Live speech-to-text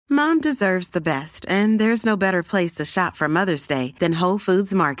Mom deserves the best, and there's no better place to shop for Mother's Day than Whole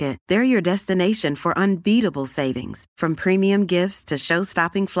Foods Market. They're your destination for unbeatable savings, from premium gifts to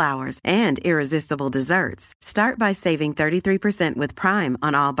show-stopping flowers and irresistible desserts. Start by saving 33% with Prime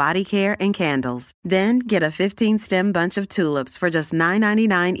on all body care and candles. Then get a 15-stem bunch of tulips for just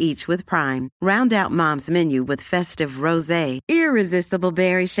 $9.99 each with Prime. Round out Mom's menu with festive rosé, irresistible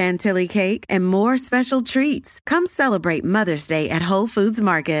berry chantilly cake, and more special treats. Come celebrate Mother's Day at Whole Foods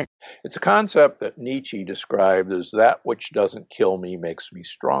Market. It's a concept that Nietzsche described as that which doesn't kill me makes me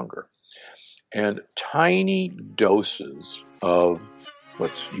stronger. And tiny doses of,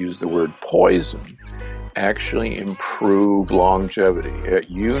 let's use the word poison, actually improve longevity.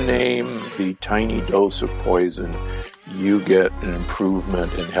 You name the tiny dose of poison, you get an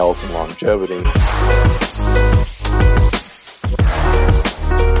improvement in health and longevity.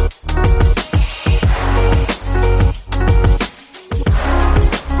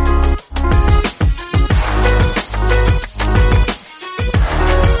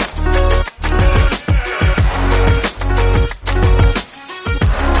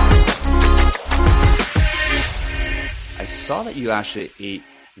 Saw that you actually ate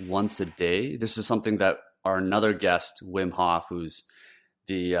once a day. This is something that our another guest, Wim Hof, who's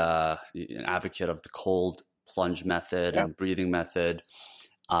the an advocate of the cold plunge method and breathing method,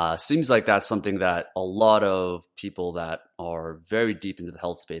 seems like that's something that a lot of people that are very deep into the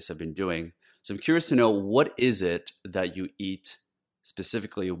health space have been doing. So I'm curious to know, what is it that you eat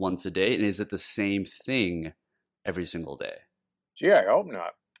specifically once a day, and is it the same thing every single day? Gee, I hope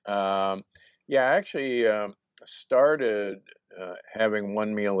not. Actually. Started having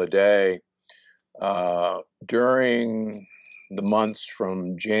one meal a day during the months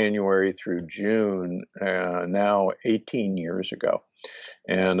from January through June, now 18 years ago.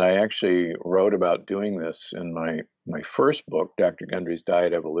 And I actually wrote about doing this in my first book, Dr. Gundry's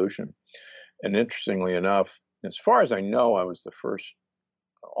Diet Evolution. And interestingly enough, as far as I know, I was the first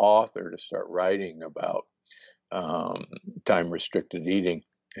author to start writing about time-restricted eating.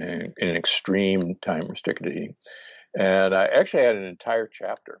 And in extreme time-restricted eating. And I actually had an entire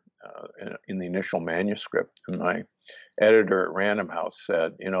chapter in the initial manuscript. And my editor at Random House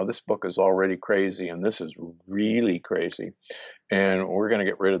said, this book is already crazy, and this is really crazy, and we're going to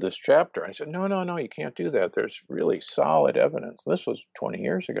get rid of this chapter. I said, no, you can't do that. There's really solid evidence. This was 20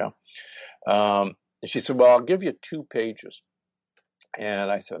 years ago. And she said, well, I'll give you 2 pages.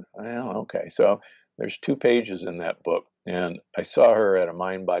 And I said, well, okay. So there's 2 pages in that book. And I saw her at a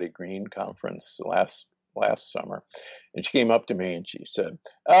Mind Body Green conference last summer. And she came up to me and she said,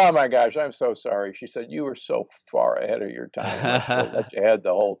 oh my gosh, I'm so sorry. She said, you were so far ahead of your time. I let you had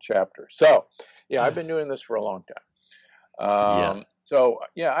the whole chapter. So, I've been doing this for a long time. So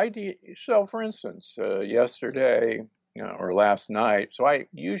for instance, yesterday, or last night, so I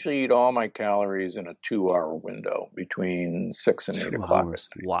usually eat all my calories in a 2-hour window between 6 and 8 o'clock.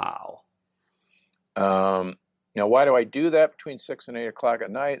 Wow. Now, why do I do that between 6 and 8 o'clock at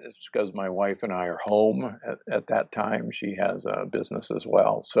night? It's because my wife and I are home at that time. She has a business as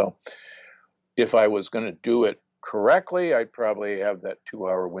well. So if I was going to do it correctly, I'd probably have that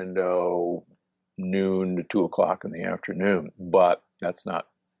 2-hour window, noon to 2 o'clock in the afternoon. But that's not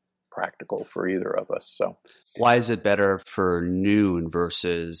practical for either of us. So why is it better for noon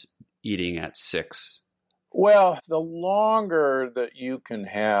versus eating at 6? Well, the longer that you can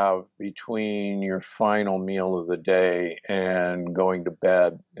have between your final meal of the day and going to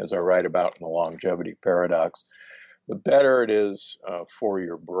bed, as I write about in the longevity paradox, the better it is for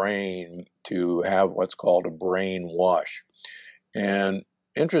your brain to have what's called a brain wash. And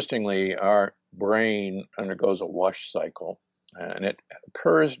interestingly, our brain undergoes a wash cycle, and it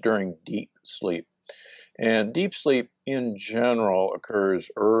occurs during deep sleep. And deep sleep in general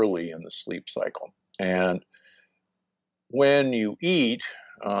occurs early in the sleep cycle. And when you eat,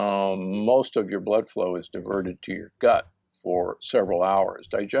 most of your blood flow is diverted to your gut for several hours.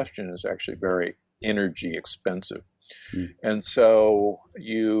 Digestion is actually very energy expensive. And so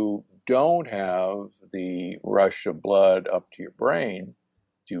you don't have the rush of blood up to your brain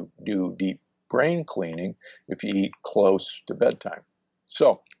to do deep brain cleaning if you eat close to bedtime.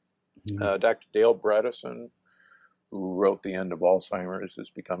 So Dr. Dale Bredesen, who wrote The End of Alzheimer's, has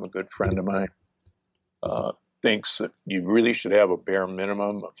become a good friend of mine, thinks that you really should have a bare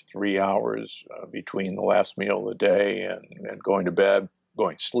minimum of 3 hours between the last meal of the day and going to bed,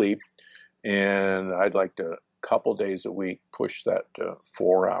 going to sleep. And I'd like to, a couple days a week, push that to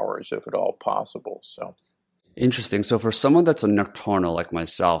 4 hours if at all possible. So interesting. So for someone that's a nocturnal like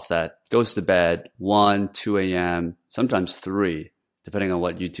myself that goes to bed 1, 2 a.m., sometimes 3, depending on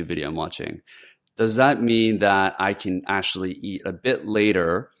what YouTube video I'm watching, does that mean that I can actually eat a bit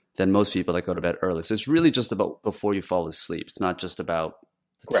later than most people that go to bed early. So it's really just about before you fall asleep. It's not just about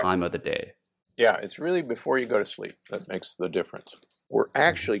the Correct. time of the day. Yeah, it's really before you go to sleep that makes the difference. We're Mhm.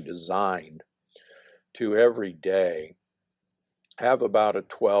 actually designed to every day have about a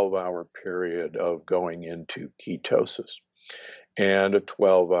 12-hour period of going into ketosis and a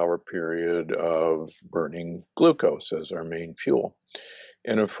 12-hour period of burning glucose as our main fuel.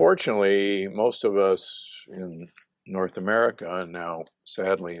 And unfortunately, most of us in North America, and now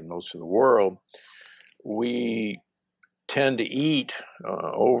sadly in most of the world, we tend to eat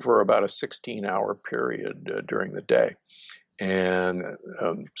over about a 16-hour period during the day. And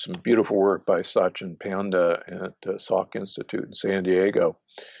some beautiful work by Sachin Panda at Salk Institute in San Diego,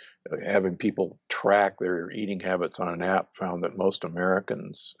 having people track their eating habits on an app, found that most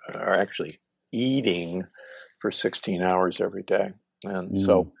Americans are actually eating for 16 hours every day. And Mm.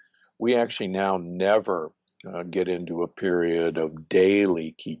 so we actually now never get into a period of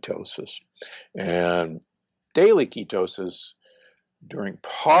daily ketosis. And daily ketosis during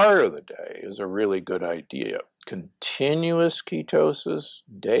part of the day is a really good idea. Continuous ketosis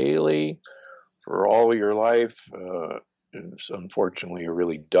daily for all your life is unfortunately a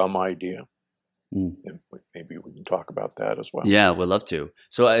really dumb idea. Mm. And maybe we can talk about that as well. Yeah, we'd love to.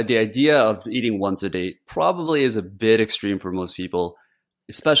 So the idea of eating once a day probably is a bit extreme for most people,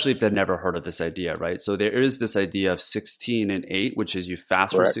 especially if they've never heard of this idea, right? So there is this idea of 16 and 8, which is you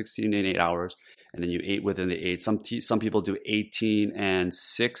fast for Correct. 16 and 8 hours, and then you eat within the 8. Some people do 18 and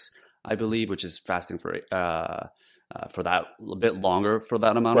 6, I believe, which is fasting for that a bit longer for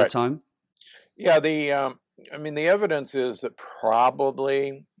that amount of Right. time. Yeah, the evidence is that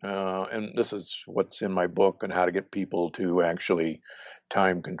probably, and this is what's in my book on how to get people to actually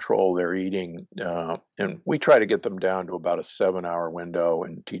time control their eating. And we try to get them down to about a 7-hour window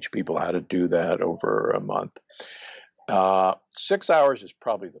and teach people how to do that over a month. 6 hours is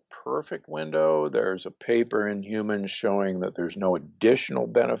probably the perfect window. There's a paper in Humans showing that there's no additional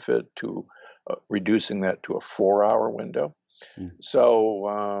benefit to reducing that to a 4-hour window. Mm.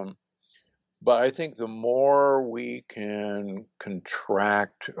 So, but I think the more we can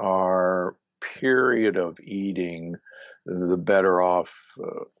contract our period of eating, the better off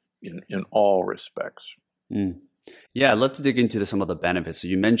in all respects. Mm. Yeah, I'd love to dig into some of the benefits. So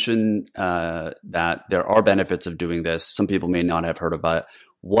you mentioned that there are benefits of doing this. Some people may not have heard about it.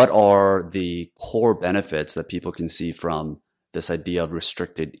 What are the core benefits that people can see from this idea of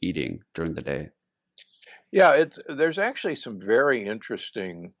restricted eating during the day? Yeah, there's actually some very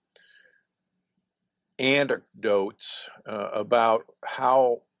interesting anecdotes about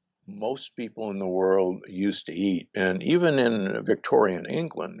how most people in the world used to eat. And even in Victorian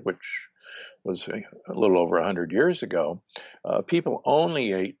England, which was a little over 100 years ago, people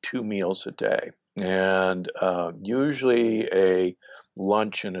only ate 2 meals a day. And usually a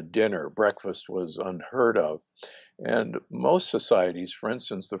lunch and a dinner. Breakfast was unheard of. And most societies, for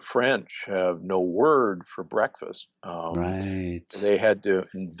instance, the French have no word for breakfast. Right. They had to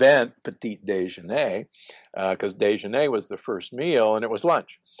invent petit déjeuner because déjeuner was the first meal and it was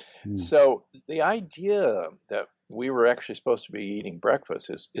lunch. Mm. So the idea that we were actually supposed to be eating breakfast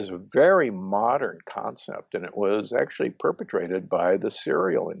is a very modern concept, and it was actually perpetrated by the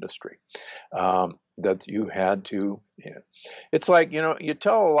cereal industry. That you had to, it's like, you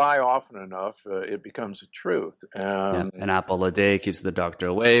tell a lie often enough, it becomes a truth. Yeah, an apple a day keeps the doctor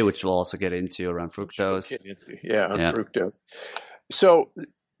away, which we'll also get into around Which we'll fructose. get into, yeah, on Yeah. fructose. So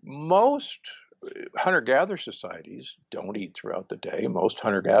most hunter-gatherer societies don't eat throughout the day. Most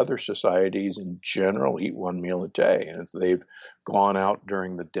hunter-gatherer societies in general eat 1 meal a day, and they've gone out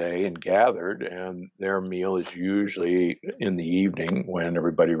during the day and gathered, and their meal is usually in the evening when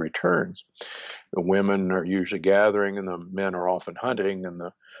everybody returns. The women are usually gathering, and the men are often hunting, and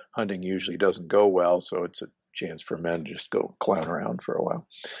the hunting usually doesn't go well, so it's a chance for men to just go clown around for a while.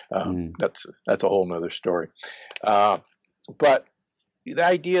 Mm. That's a whole nother story. But the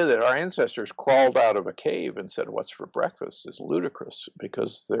idea that our ancestors crawled out of a cave and said, "What's for breakfast?" is ludicrous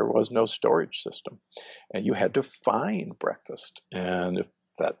because there was no storage system and you had to find breakfast. And if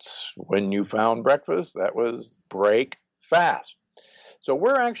that's when you found breakfast, that was break fast. So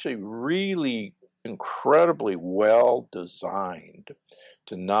we're actually really incredibly well designed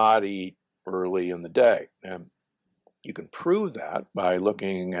to not eat early in the day. And you can prove that by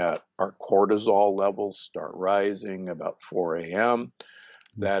looking at our cortisol levels start rising about 4 a.m.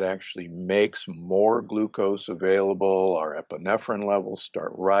 That actually makes more glucose available. Our epinephrine levels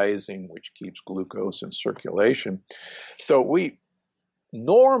start rising, which keeps glucose in circulation. So we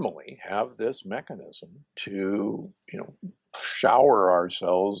normally have this mechanism to, shower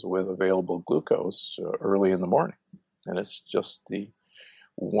ourselves with available glucose early in the morning. And it's just the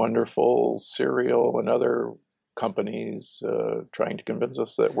wonderful cereal and other companies trying to convince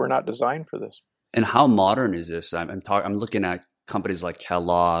us that we're not designed for this. And how modern is this? I'm looking at companies like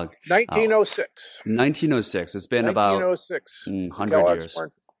Kellogg. 1906. 1906. It's been about 1906. 100 years.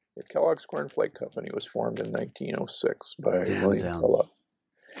 The Kellogg's Cornflake Company was formed in 1906 by Damn William them. Kellogg.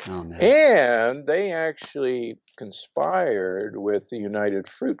 Oh, man. And they actually conspired with the United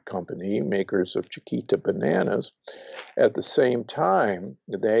Fruit Company, makers of Chiquita bananas. At the same time,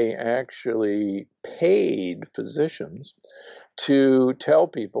 they actually paid physicians to tell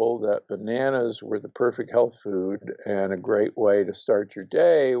people that bananas were the perfect health food, and a great way to start your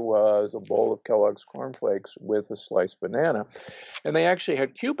day was a bowl of Kellogg's cornflakes with a sliced banana. And they actually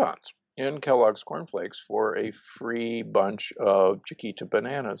had coupons in Kellogg's cornflakes for a free bunch of Chiquita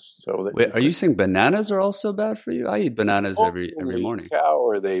bananas. So that Wait, are you saying bananas are also bad for you? I eat bananas every morning. Cow,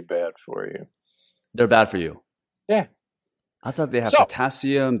 are they bad for you? They're bad for you. Yeah. I thought they have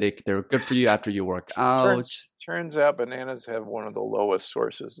potassium. They're good for you after you work out. Turns out bananas have one of the lowest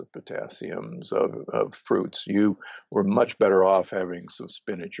sources of potassiums of fruits. You were much better off having some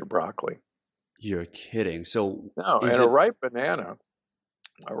spinach or broccoli. You're kidding. So no, and a ripe banana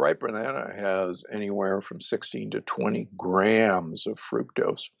has anywhere from 16 to 20 grams of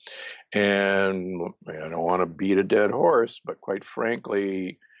fructose. And I don't want to beat a dead horse, but quite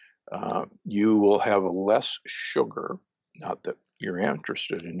frankly, you will have less sugar. Not that you're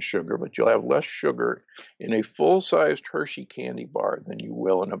interested in sugar, but you'll have less sugar in a full-sized Hershey candy bar than you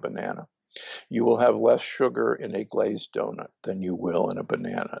will in a banana. You will have less sugar in a glazed donut than you will in a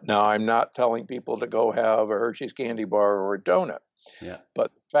banana. Now, I'm not telling people to go have a Hershey's candy bar or a donut. Yeah.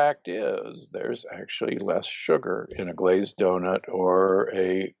 But the fact is, there's actually less sugar in a glazed donut or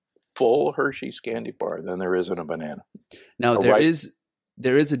a full Hershey's candy bar than there is in a banana. Now, there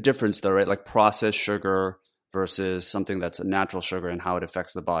is a difference, though, right? Like processed sugar versus something that's a natural sugar and how it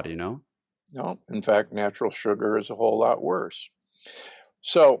affects the body, No, in fact, natural sugar is a whole lot worse.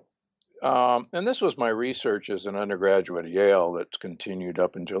 So, and this was my research as an undergraduate at Yale that's continued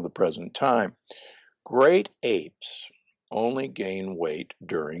up until the present time. Great apes only gain weight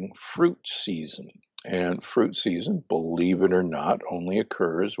during fruit season. And fruit season, believe it or not, only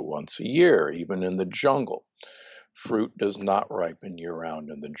occurs once a year, even in the jungle. Fruit does not ripen year-round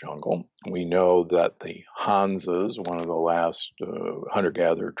in the jungle. We know that the Hansas, one of the last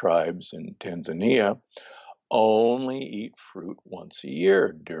hunter-gatherer tribes in Tanzania, only eat fruit once a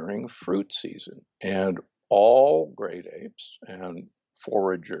year during fruit season. And all great apes and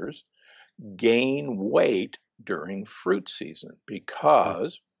foragers gain weight during fruit season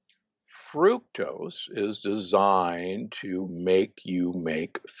because fructose is designed to make you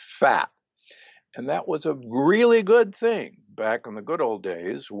make fat. And that was a really good thing back in the good old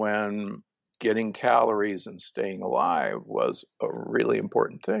days when getting calories and staying alive was a really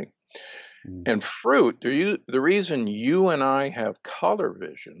important thing. And fruit, the reason you and I have color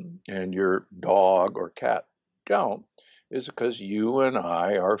vision and your dog or cat don't is because you and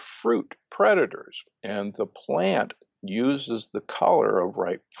I are fruit predators. And the plant uses the color of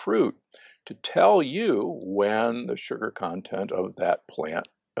ripe fruit to tell you when the sugar content of that plant,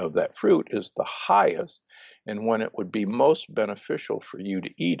 of that fruit, is the highest and when it would be most beneficial for you to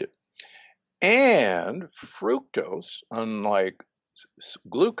eat it. And fructose, unlike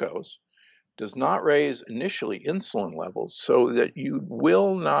glucose, does not raise initially insulin levels so that you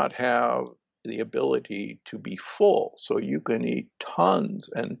will not have the ability to be full. So you can eat tons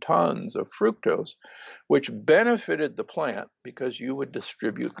and tons of fructose, which benefited the plant because you would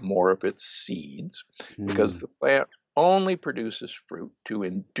distribute more of its seeds, because the plant only produces fruit to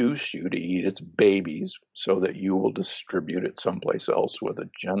induce you to eat its babies so that you will distribute it someplace else with a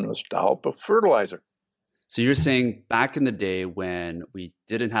generous dollop of fertilizer. So you're saying back in the day when we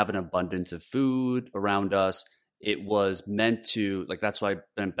didn't have an abundance of food around us, it was meant to, like, that's why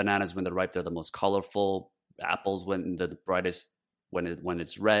bananas, when they're ripe, they're the most colorful. Apples, when the brightest, when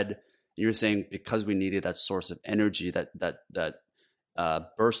it's red. You're saying because we needed that source of energy, that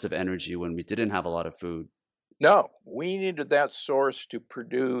burst of energy when we didn't have a lot of food. No, we needed that source to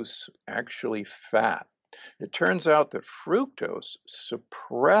produce actually fat. It turns out that fructose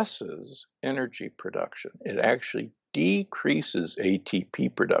suppresses energy production. It actually decreases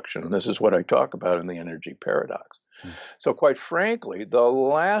ATP production. And this is what I talk about in the energy paradox. So quite frankly, the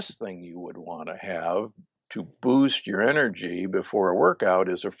last thing you would want to have to boost your energy before a workout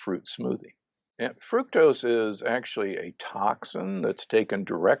is a fruit smoothie. And fructose is actually a toxin that's taken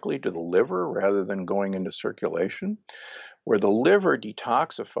directly to the liver rather than going into circulation, where the liver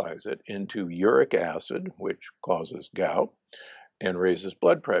detoxifies it into uric acid, which causes gout and raises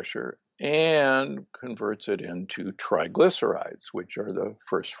blood pressure. and converts it into triglycerides, which are the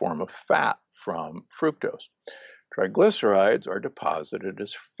first form of fat from fructose. Triglycerides are deposited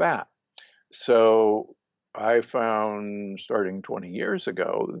as fat. So I found starting 20 years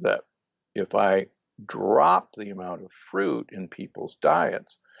ago that if I dropped the amount of fruit in people's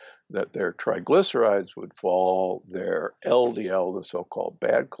diets, that their triglycerides would fall, their LDL, the so-called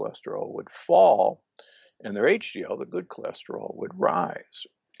bad cholesterol, would fall, and their HDL, the good cholesterol, would rise.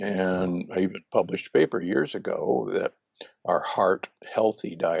 And I even published a paper years ago that our heart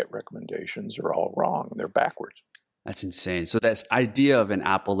healthy diet recommendations are all wrong. They're backwards. That's insane. So this idea of an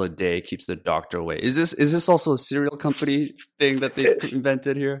apple a day keeps the doctor away. Is this also a cereal company thing that they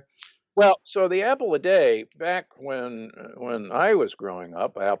invented here? Well, so the apple a day, back when I was growing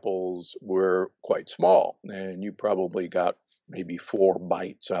up, apples were quite small, and you probably got maybe 4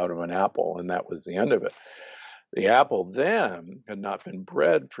 bites out of an apple, and that was the end of it. The apple then had not been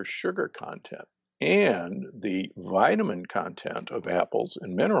bred for sugar content, and the vitamin content of apples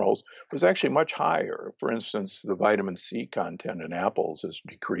and minerals was actually much higher. For instance, the vitamin C content in apples has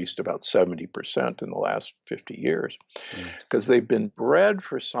decreased about 70% in the last 50 years because they've been bred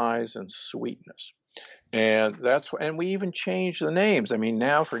for size and sweetness. And we even changed the names. I mean,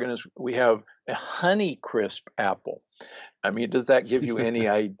 now, for goodness, we have a Honeycrisp apple. I mean, does that give you any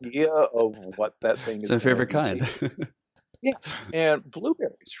idea of what that thing is? It's my favorite kind. Yeah. And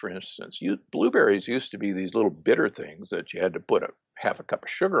blueberries, for instance, blueberries used to be these little bitter things that you had to put half a cup of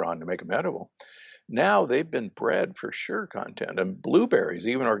sugar on to make them edible. Now they've been bred for sugar content, and blueberries,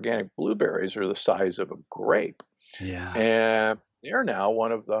 even organic blueberries, are the size of a grape. Yeah. And they're now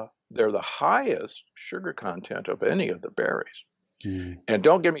they're the highest sugar content of any of the berries. And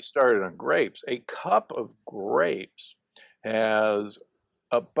don't get me started on grapes. A cup of grapes has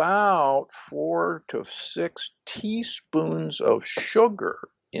about 4 to 6 teaspoons of sugar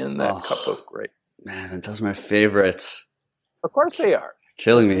in that cup of grape. Man, those are my favorites. Of course they are.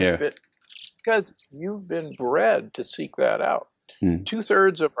 Killing me here. Because you've been bred to seek that out.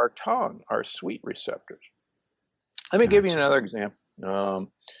 2/3 of our tongue are sweet receptors. Let me give you another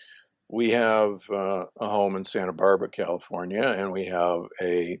example. We have a home in Santa Barbara, California, and we have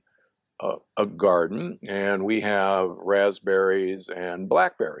a garden, and we have raspberries and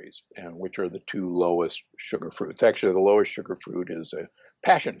blackberries, and which are the 2 lowest sugar fruits. Actually, the lowest sugar fruit is a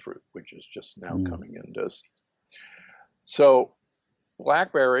passion fruit, which is just now coming into season. So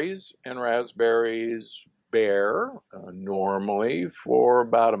blackberries and raspberries bear normally for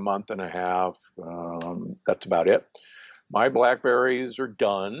about a month and a half. That's about it. My blackberries are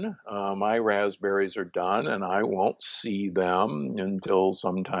done. My raspberries are done, and I won't see them until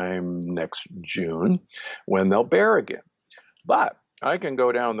sometime next June when they'll bear again. But I can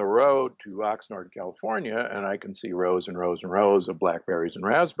go down the road to Oxnard, California, and I can see rows and rows and rows of blackberries and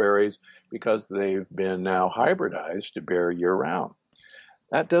raspberries because they've been now hybridized to bear year-round.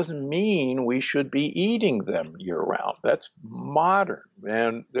 That doesn't mean we should be eating them year-round. That's modern.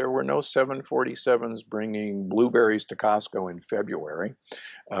 And there were no 747s bringing blueberries to Costco in February.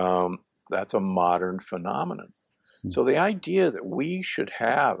 That's a modern phenomenon. So the idea that we should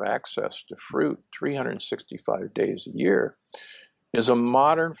have access to fruit 365 days a year is a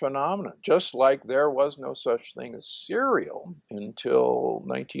modern phenomenon, just like there was no such thing as cereal until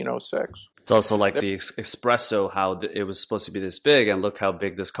 1906. It's also like the espresso, how it was supposed to be this big, and look how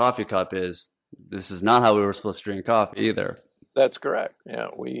big this coffee cup is. This is not how we were supposed to drink coffee either. That's correct. Yeah,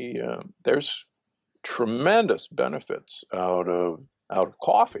 there's tremendous benefits out of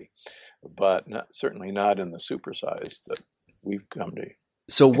coffee, but certainly not in the supersize that we've come to.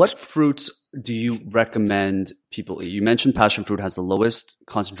 So what fruits do you recommend people eat? You mentioned passion fruit has the lowest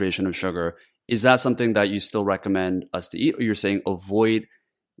concentration of sugar. Is that something that you still recommend us to eat, or you're saying avoid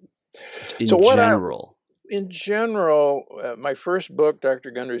in general? In general, my first book,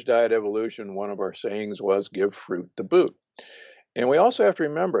 Dr. Gundry's Diet Evolution, one of our sayings was give fruit the boot. And we also have to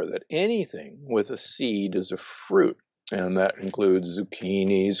remember that anything with a seed is a fruit. And that includes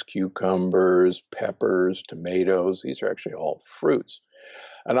zucchinis, cucumbers, peppers, tomatoes. These are actually all fruits.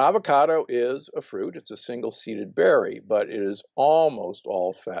 An avocado is a fruit. It's a single-seeded berry, but it is almost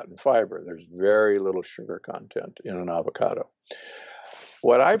all fat and fiber. There's very little sugar content in an avocado.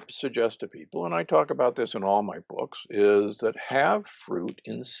 What I suggest to people, and I talk about this in all my books, is that have fruit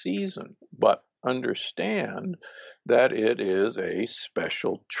in season, but understand that it is a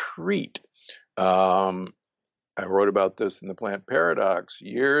special treat. I wrote about this in the Plant Paradox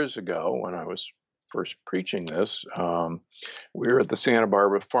years ago when I was first preaching this. We were at the Santa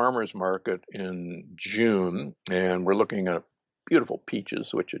Barbara Farmers Market in June, and we're looking at beautiful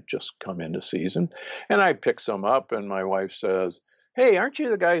peaches, which had just come into season. And I picked some up, and my wife says, hey, aren't you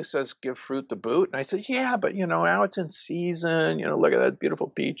the guy who says give fruit the boot? And I said, yeah, but now it's in season. Look at that beautiful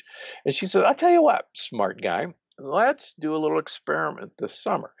peach. And she said, I'll tell you what, smart guy, let's do a little experiment this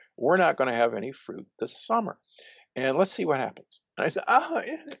summer. We're not going to have any fruit this summer. And let's see what happens. And I said,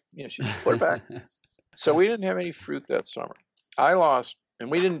 she said, put it back. So we didn't have any fruit that summer. I lost, and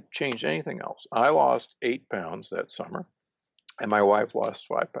we didn't change anything else. I lost 8 pounds that summer, and my wife lost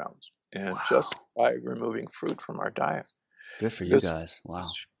 5 pounds. And Wow. just by removing fruit from our diet. Good for you Because guys. Wow.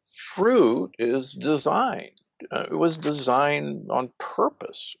 fruit is designed. It was designed on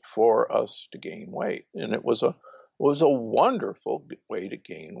purpose for us to gain weight, and it was a wonderful way to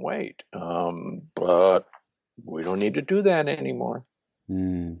gain weight. But we don't need to do that anymore.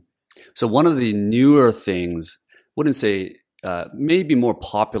 So one of the newer things, wouldn't say maybe more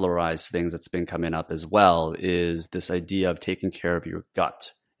popularized things that's been coming up as well, is this idea of taking care of your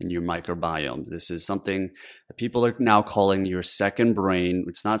gut and your microbiome. This is something that people are now calling your second brain.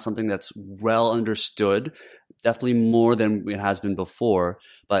 It's not something that's well understood, definitely more than it has been before.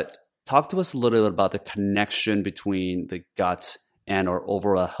 But talk to us a little bit about the connection between the gut and our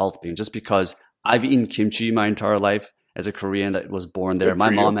overall health being. Just because I've eaten kimchi my entire life as a Korean that was born there. Good My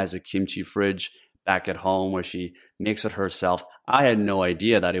for mom you. has a kimchi fridge back at home where she makes it herself. I had no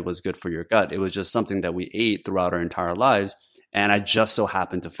idea that it was good for your gut. It was just something that we ate throughout our entire lives. And I just so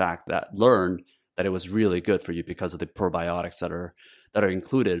happened to learned that it was really good for you because of the probiotics that are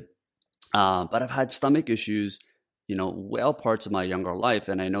included. But I've had stomach issues, well parts of my younger life,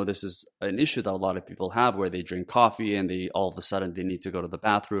 and I know this is an issue that a lot of people have where they drink coffee and they all of a sudden they need to go to the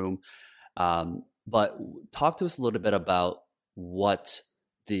bathroom. But talk to us a little bit about what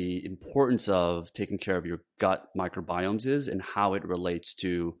the importance of taking care of your gut microbiomes is and how it relates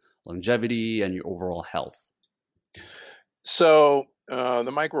to longevity and your overall health. So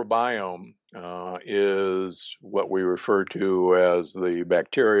the microbiome is what we refer to as the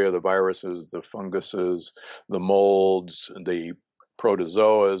bacteria, the viruses, the funguses, the molds, the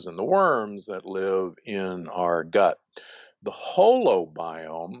protozoas, and the worms that live in our gut. The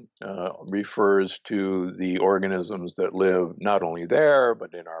holobiome refers to the organisms that live not only there,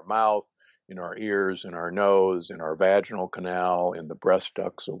 but in our mouth, in our ears, in our nose, in our vaginal canal, in the breast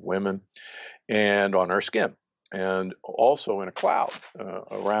ducts of women, and on our skin, and also in a cloud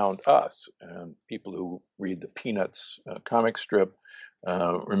around us. And people who read the Peanuts comic strip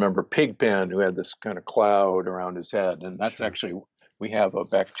remember Pigpen, who had this kind of cloud around his head, and that's actually, we have a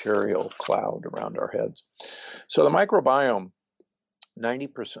bacterial cloud around our heads. So the microbiome,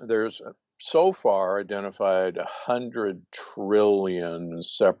 90%, there's so far identified 100 trillion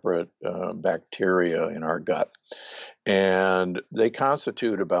separate bacteria in our gut. And they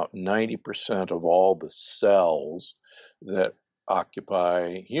constitute about 90% of all the cells that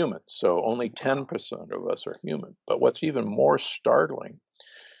occupy humans. So only 10% of us are human. But what's even more startling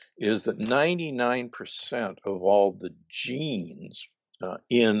is that 99% of all the genes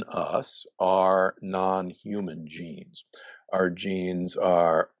in us are non-human genes. Our genes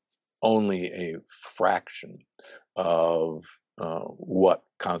are only a fraction of what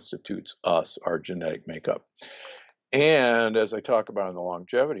constitutes us, our genetic makeup. And as I talk about in the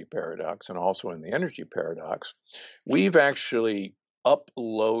longevity paradox and also in the energy paradox, we've actually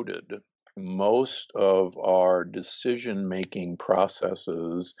uploaded most of our decision-making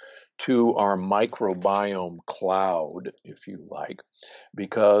processes to our microbiome cloud, if you like,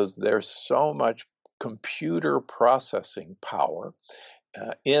 because there's so much computer processing power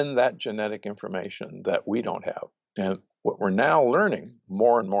in that genetic information that we don't have. And what we're now learning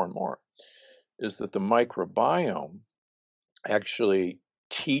more and more and more is that the microbiome actually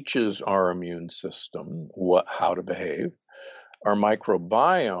teaches our immune system how to behave. Our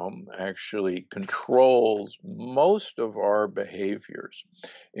microbiome actually controls most of our behaviors,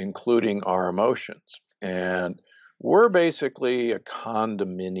 including our emotions. And we're basically a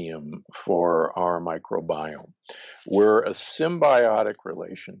condominium for our microbiome. We're a symbiotic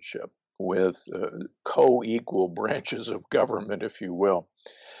relationship with co-equal branches of government, if you will.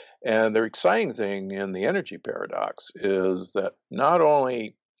 And the exciting thing in the energy paradox is that not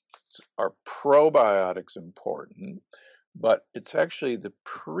only are probiotics important, but it's actually the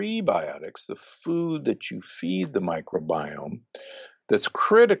prebiotics, the food that you feed the microbiome, that's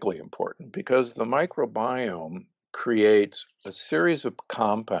critically important, because the microbiome creates a series of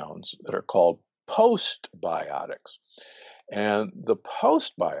compounds that are called postbiotics. And the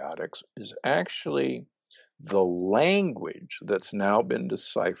postbiotics is actually the language that's now been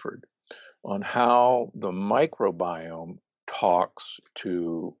deciphered on how the microbiome talks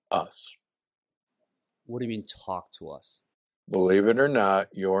to us. What do you mean talk to us? Believe it or not,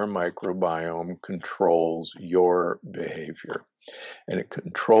 your microbiome controls your behavior. And it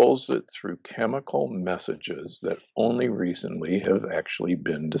controls it through chemical messages that only recently have actually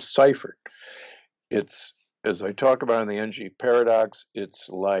been deciphered. It's, as I talk about in the NG paradox, it's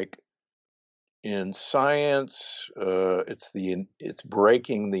like in science, it's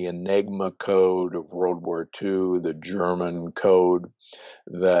breaking the Enigma code of World War II, the German code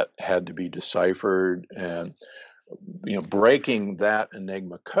that had to be deciphered, and breaking that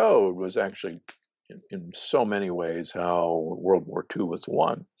Enigma code was actually, in so many ways, how World War II was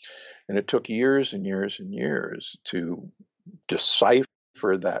won. And it took years and years and years to decipher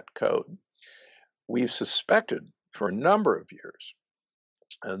that code. We've suspected for a number of years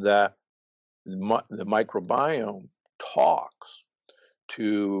that the microbiome talks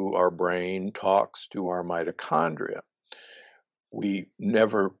to our brain, talks to our mitochondria. We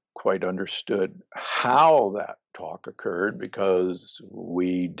never quite understood how that talk occurred because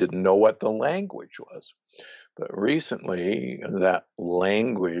we didn't know what the language was. But recently, that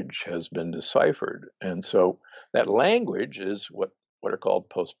language has been deciphered. And so that language is what are called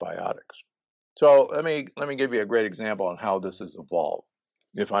postbiotics. So let me give you a great example on how this has evolved,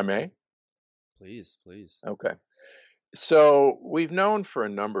 if I may. Please, please. Okay. So we've known for a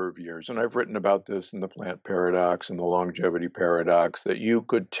number of years, and I've written about this in the plant paradox and the longevity paradox, that you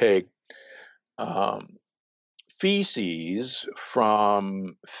could take feces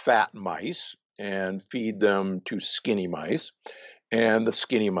from fat mice and feed them to skinny mice, and the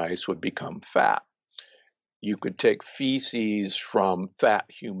skinny mice would become fat. You could take feces from fat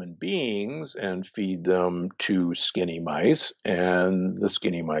human beings and feed them to skinny mice, and the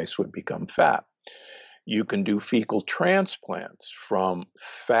skinny mice would become fat. You can do fecal transplants from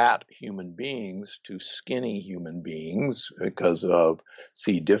fat human beings to skinny human beings because of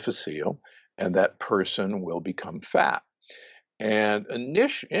C. difficile, and that person will become fat. And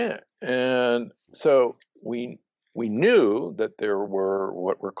so we knew that there were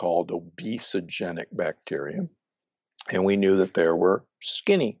what were called obesogenic bacteria, and we knew that there were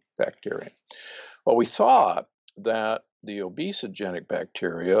skinny bacteria. Well, we thought that the obesogenic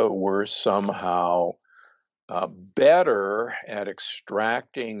bacteria were somehow better at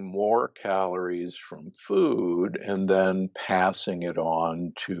extracting more calories from food and then passing it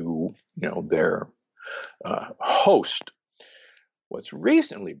on to their host. What's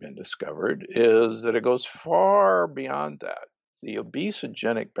recently been discovered is that it goes far beyond that. The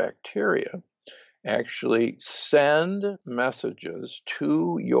obesogenic bacteria actually send messages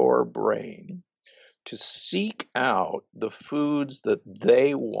to your brain to seek out the foods that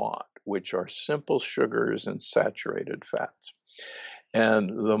they want, which are simple sugars and saturated fats. And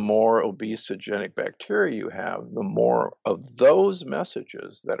the more obesogenic bacteria you have, the more of those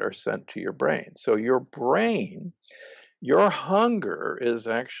messages that are sent to your brain. So your brain, your hunger is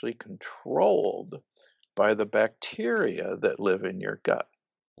actually controlled by the bacteria that live in your gut.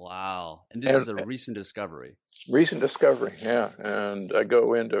 Wow. And this is a recent discovery. Recent discovery, yeah. And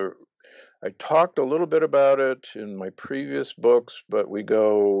I talked a little bit about it in my previous books, but we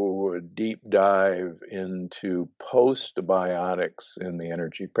go a deep dive into postbiotics in the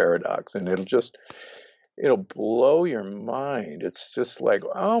energy paradox, and it'll blow your mind. It's just like,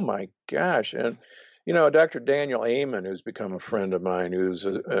 oh my gosh. And, Dr. Daniel Amen, who's become a friend of mine, who's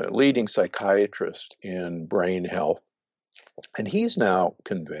a leading psychiatrist in brain health, and he's now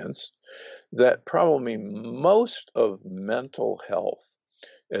convinced that probably most of mental health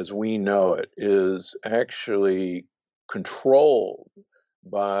as we know it is actually controlled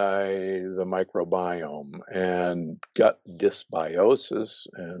by the microbiome, and gut dysbiosis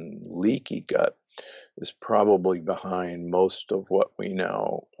and leaky gut is probably behind most of what we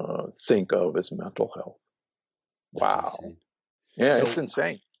now think of as mental health. That's Wow. insane. Yeah, it's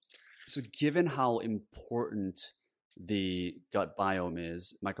insane. So given how important the gut microbiome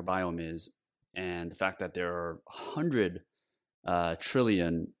is, and the fact that there are 100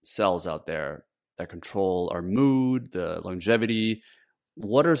 trillion cells out there that control our mood, the longevity,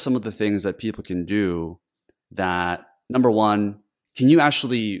 what are some of the things that people can do that, number one, can you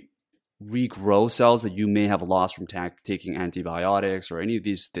actually regrow cells that you may have lost from taking antibiotics or any of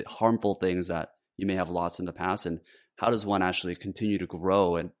these harmful things that you may have lost in the past? And how does one actually continue to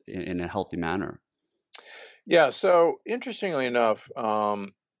grow in a healthy manner? Yeah, so interestingly enough,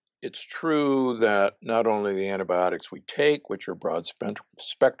 it's true that not only the antibiotics we take, which are broad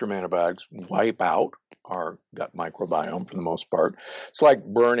spectrum antibiotics, wipe out our gut microbiome for the most part. It's like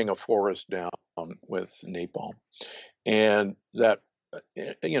burning a forest down with napalm. And that,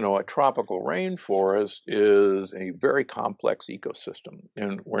 a tropical rainforest is a very complex ecosystem.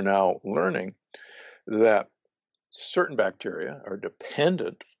 And we're now learning that certain bacteria are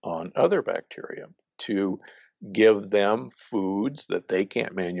dependent on other bacteria to give them foods that they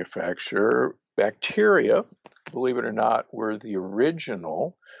can't manufacture. Bacteria, believe it or not, were the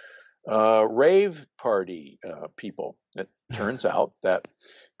original rave party people. It turns out that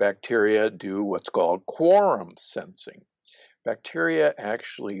bacteria do what's called quorum sensing. Bacteria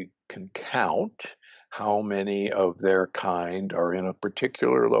actually can count how many of their kind are in a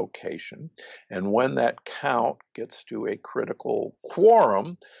particular location. And when that count gets to a critical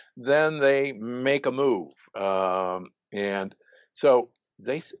quorum, then they make a move. And so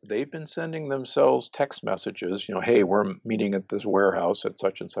they've been sending themselves text messages, hey, we're meeting at this warehouse at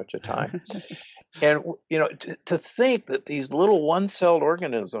such and such a time. And, to think that these little one-celled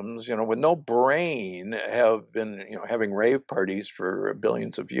organisms, with no brain have been, having rave parties for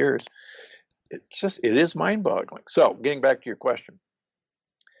billions of years, it is mind-boggling. So getting back to your question,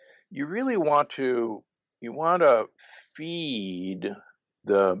 you really want to feed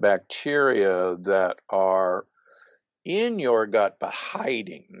the bacteria that are in your gut but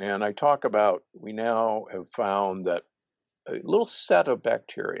hiding. And I talk about, we now have found that a little set of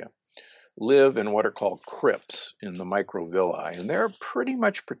bacteria live in what are called crypts in the microvilli, and they're pretty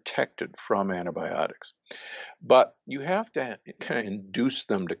much protected from antibiotics. But you have to kind of induce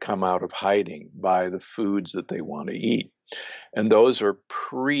them to come out of hiding by the foods that they want to eat. And those are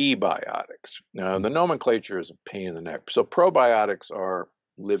prebiotics. Now, the nomenclature is a pain in the neck. So probiotics are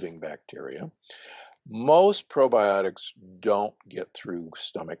living bacteria. Most probiotics don't get through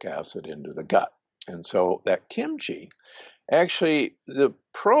stomach acid into the gut. And so that kimchi, actually, the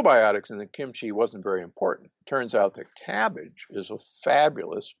probiotics in the kimchi wasn't very important. Turns out that cabbage is a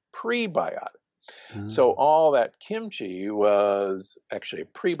fabulous prebiotic. So all that kimchi was actually a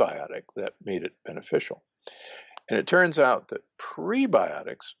prebiotic that made it beneficial. And it turns out that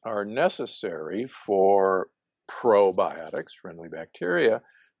prebiotics are necessary for probiotics, friendly bacteria,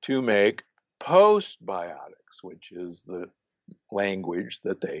 to make postbiotics, which is the language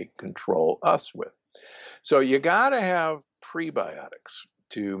that they control us with. So you got to have prebiotics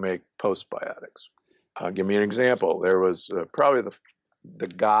to make postbiotics. I'll give me an example. There was probably the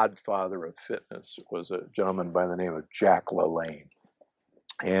godfather of fitness was a gentleman by the name of Jack LaLanne.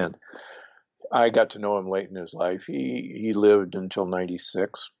 And I got to know him late in his life. He lived until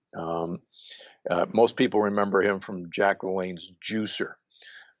 96. Most people remember him from Jack LaLanne's juicer.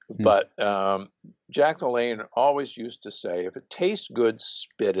 But Jack LaLanne always used to say, if it tastes good,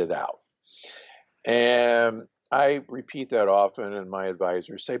 spit it out. And I repeat that often, and my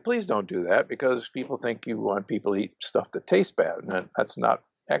advisors say, please don't do that, because people think you want people to eat stuff that tastes bad. And that's not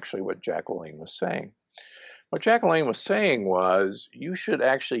actually what Jack LaLanne was saying. What Jack LaLanne was saying was you should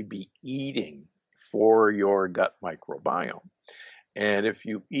actually be eating for your gut microbiome. And if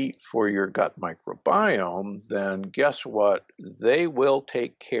you eat for your gut microbiome, then guess what? They will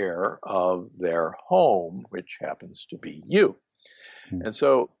take care of their home, which happens to be you. And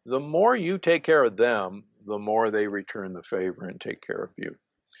so the more you take care of them, the more they return the favor and take care of you.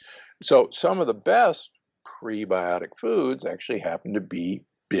 So some of the best prebiotic foods actually happen to be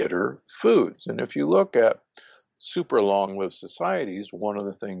bitter foods. And if you look at super long-lived societies, one of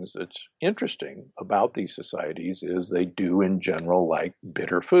the things that's interesting about these societies is they do in general like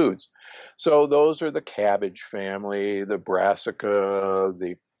bitter foods. So those are the cabbage family, the brassica,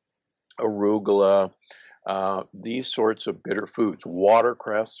 the arugula, these sorts of bitter foods.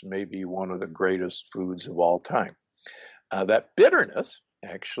 Watercress may be one of the greatest foods of all time. That bitterness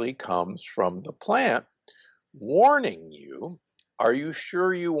actually comes from the plant warning you, are you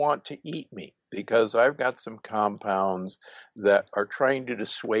sure you want to eat me? Because I've got some compounds that are trying to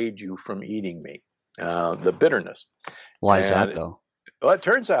dissuade you from eating me, the bitterness. Why is that, though? Well, it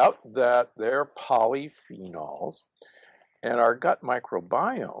turns out that they're polyphenols, and our gut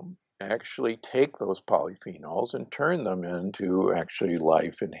microbiome actually take those polyphenols and turn them into actually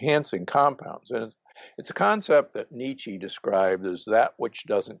life-enhancing compounds. And it's a concept that Nietzsche described as that which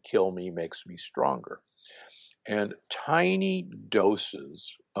doesn't kill me makes me stronger. And tiny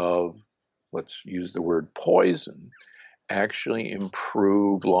doses of, let's use the word poison, actually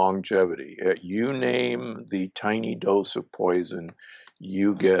improve longevity. You name the tiny dose of poison,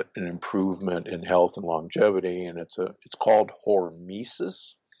 you get an improvement in health and longevity, and it's called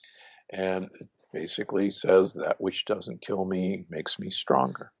hormesis. And it basically says that which doesn't kill me makes me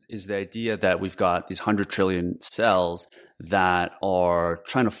stronger. Is the idea that we've got these 100 trillion cells that are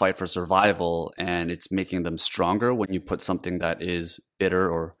trying to fight for survival, and it's making them stronger when you put something that is bitter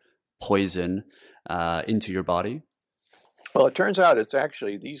or poison into your body? Well, it turns out it's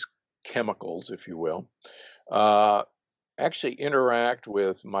actually these chemicals, if you will, actually interact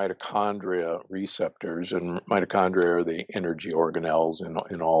with mitochondria receptors, and mitochondria are the energy organelles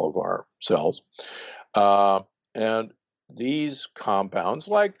in all of our cells. And these compounds,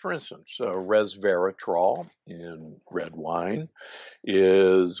 like for instance, resveratrol in red wine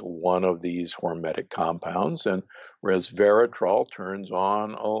is one of these hormetic compounds, and resveratrol turns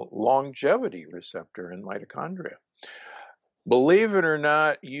on a longevity receptor in mitochondria. Believe it or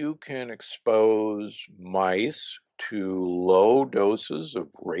not, you can expose mice to low doses of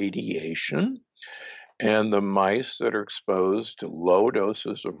radiation, and the mice that are exposed to low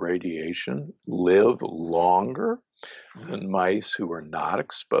doses of radiation live longer than mice who are not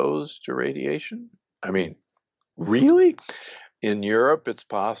exposed to radiation. I mean, really? In Europe, it's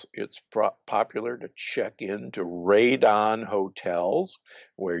popular to check into radon hotels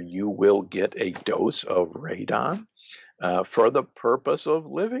where you will get a dose of radon for the purpose of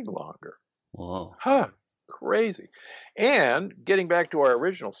living longer. Whoa. Huh, crazy. And getting back to our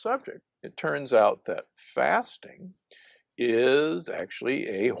original subject, it turns out that fasting is actually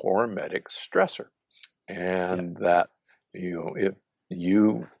a hormetic stressor, and that if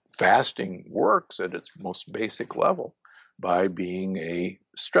you fasting works at its most basic level by being a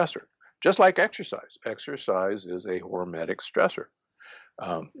stressor, just like exercise. Exercise is a hormetic stressor.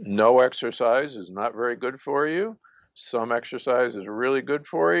 No exercise is not very good for you. Some exercise is really good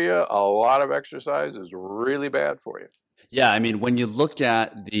for you. A lot of exercise is really bad for you. Yeah, I mean, when you look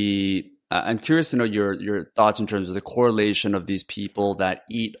at I'm curious to know your thoughts in terms of the correlation of these people that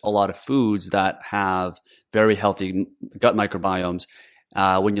eat a lot of foods that have very healthy gut microbiomes.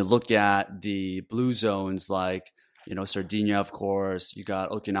 When you look at the blue zones, like Sardinia, of course, you got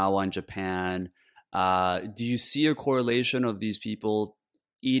Okinawa in Japan. Do you see a correlation of these people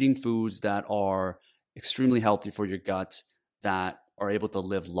eating foods that are extremely healthy for your gut that are able to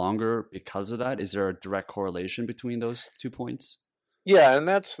live longer because of that? Is there a direct correlation between those 2 points? Yeah, and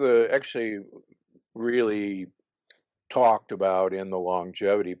that's actually really talked about in the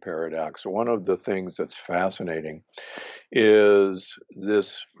longevity paradox. One of the things that's fascinating is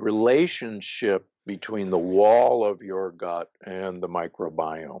this relationship between the wall of your gut and the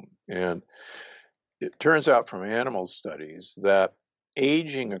microbiome. And it turns out from animal studies that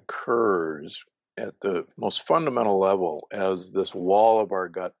aging occurs at the most fundamental level as this wall of our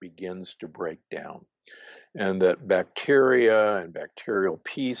gut begins to break down, and that bacteria and bacterial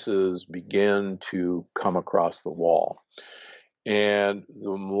pieces begin to come across the wall. And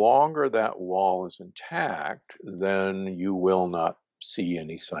the longer that wall is intact, then you will not see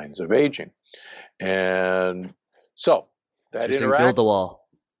any signs of aging. And so So that you're saying build interaction, the wall.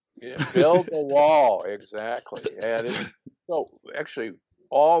 build the wall, exactly. So actually,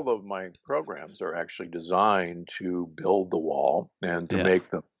 all of my programs are actually designed to build the wall and to Yeah. make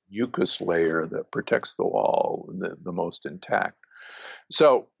the mucus layer that protects the wall the most intact.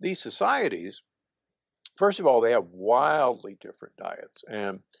 So these societies, first of all, they have wildly different diets.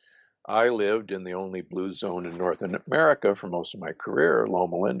 And I lived in the only blue zone in North America for most of my career,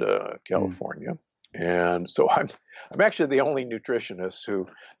 Loma Linda, Mm. California. And so I'm actually the only nutritionist who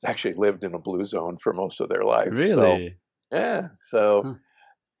has actually lived in a blue zone for most of their life. So Really? yeah, so Huh.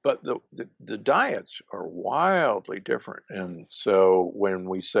 but the diets are wildly different. And so when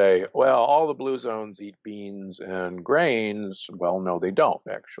we say, well, all the blue zones eat beans and grains, well, no, they don't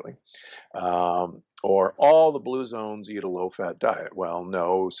actually. Or all the blue zones eat a low-fat diet. Well,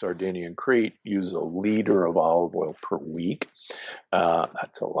 no, Sardinia and Crete use 1 liter of olive oil per week.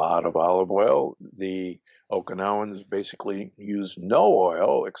 That's a lot of olive oil. The Okinawans basically use no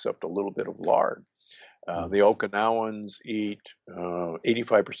oil except a little bit of lard. Mm. The Okinawans eat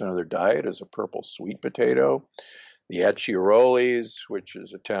 85% of their diet is a purple sweet potato. The Acciarolis, which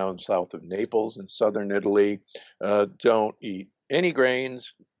is a town south of Naples in southern Italy, don't eat any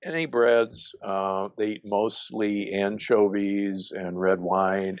grains, any breads. They eat mostly anchovies and red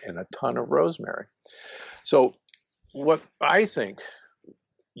wine and a ton of rosemary. So, what I think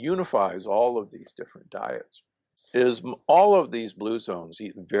unifies all of these different diets is all of these blue zones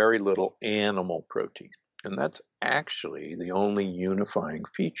eat very little animal protein. And that's actually the only unifying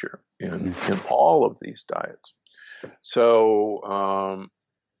feature in all of these diets. So,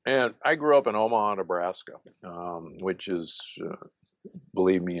 and I grew up in Omaha, Nebraska, which is,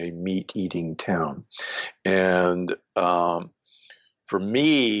 believe me, a meat-eating town. And for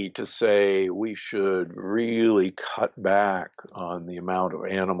me to say we should really cut back on the amount of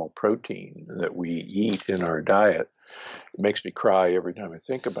animal protein that we eat in our diet, it makes me cry every time I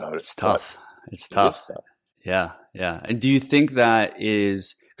think about it. It's But tough. It's it is tough. tough. Yeah, yeah. And do you think that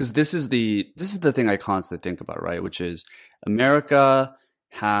is because this is the thing I constantly think about, right? Which is America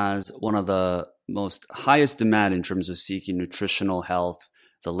has one of the most highest demand in terms of seeking nutritional health,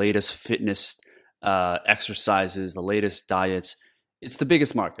 the latest fitness exercises, the latest diets. It's the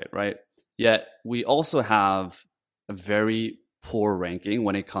biggest market, right? Yet we also have a very poor ranking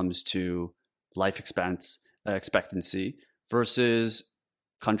when it comes to expectancy versus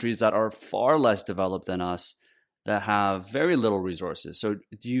countries that are far less developed than us that have very little resources. So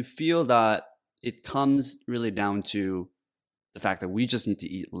do you feel that it comes really down to the fact that we just need to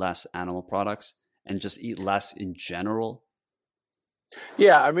eat less animal products and just eat less in general?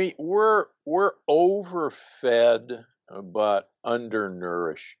 Yeah, I mean, we're overfed but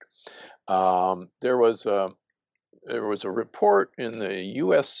undernourished. There was a report in the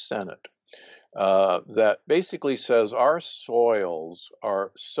U.S. Senate that basically says our soils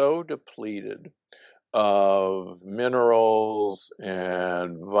are so depleted of minerals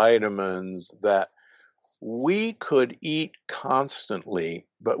and vitamins that we could eat constantly,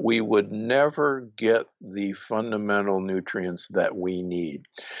 but we would never get the fundamental nutrients that we need.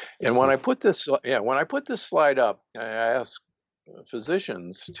 And when I put this, slide up, I asked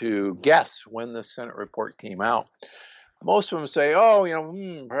physicians to guess when the Senate report came out. Most of them say, oh,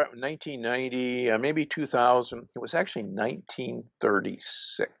 1990, maybe 2000. It was actually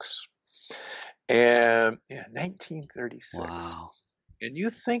 1936. And 1936. Wow. And you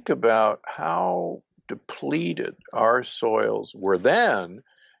think about how depleted our soils were then,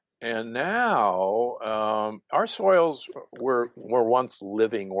 and now our soils were once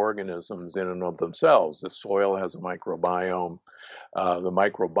living organisms in and of themselves. The soil has a microbiome. The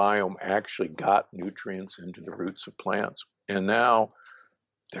microbiome actually got nutrients into the roots of plants. And now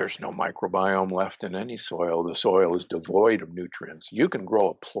there's no microbiome left in any soil. The soil is devoid of nutrients. You can grow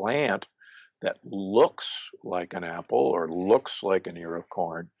a plant that looks like an apple or looks like an ear of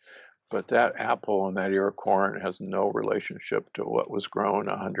corn, but that apple and that ear of corn has no relationship to what was grown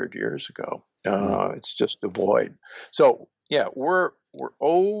 100 years ago. It's just devoid. So yeah, we're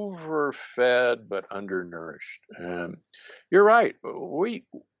overfed but undernourished. And you're right. We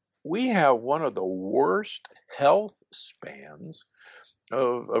have one of the worst health spans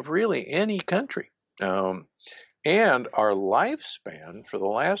of really any country. And our lifespan for the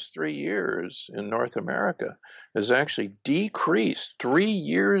last 3 years in North America has actually decreased 3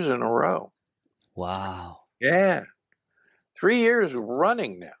 years in a row. Wow. Yeah. 3 years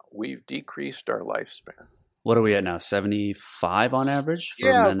running now, we've decreased our lifespan. What are we at now? 75 on average for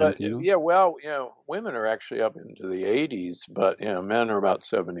Yeah, men and but females? yeah, well, women are actually up into the 80s, but men are about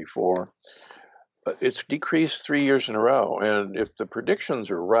 74. But it's decreased 3 years in a row. And if the predictions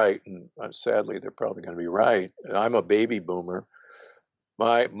are right, and sadly they're probably going to be right, I'm a baby boomer.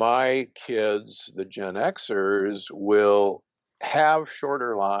 My kids, the Gen Xers, will have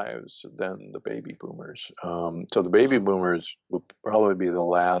shorter lives than the baby boomers. So the baby boomers will probably be the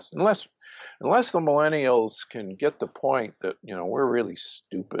last, unless the millennials can get the point that we're really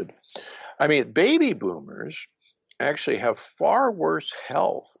stupid. I mean, baby boomers actually have far worse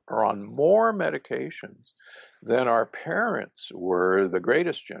health or on more medications than our parents were, the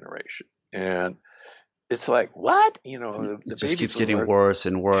greatest generation. And it's like, what? It The just baby keeps getting boomers, worse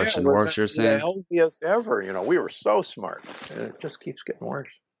and yeah, worse and were worse, you're the saying? healthiest ever. We were so smart, and it just keeps getting worse.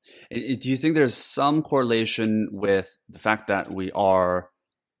 Do you think there's some correlation with the fact that we are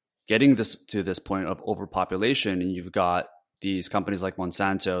getting to this point of overpopulation, and you've got these companies like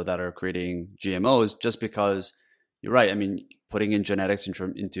Monsanto that are creating GMOs just because you're right. I mean, putting in genetics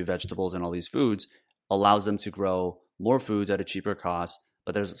into vegetables and all these foods allows them to grow more foods at a cheaper cost.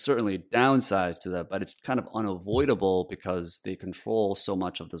 But there's certainly downsides to that, but it's kind of unavoidable because they control so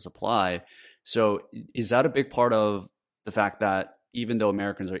much of the supply. So is that a big part of the fact that even though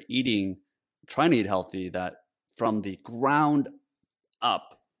Americans are trying to eat healthy, that from the ground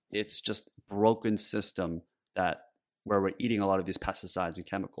up, it's just broken system that where we're eating a lot of these pesticides and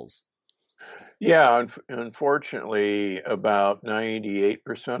chemicals? Yeah, unfortunately, about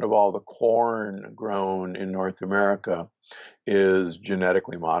 98% of all the corn grown in North America is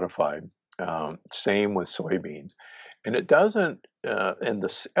genetically modified. Same with soybeans. And it doesn't, and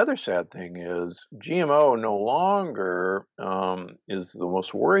the other sad thing is GMO no longer is the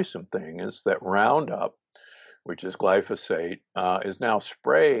most worrisome thing, is that Roundup, which is glyphosate, is now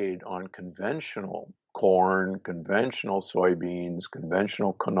sprayed on conventional corn, conventional soybeans,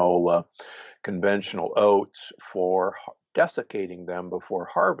 conventional canola, conventional oats for desiccating them before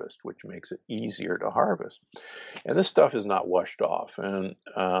harvest, which makes it easier to harvest. And this stuff is not washed off. And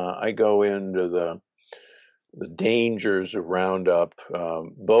I go into the dangers of Roundup,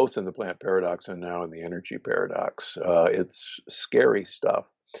 both in the plant paradox and now in the energy paradox. It's scary stuff.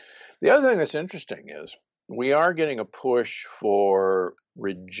 The other thing that's interesting is we are getting a push for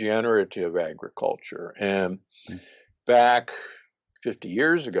regenerative agriculture. And back 50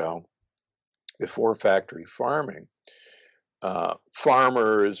 years ago, before factory farming,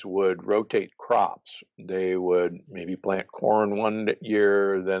 farmers would rotate crops. They would maybe plant corn one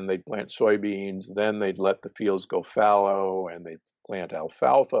year, then they'd plant soybeans, then they'd let the fields go fallow, and they'd plant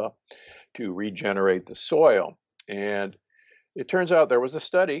alfalfa to regenerate the soil. And it turns out there was a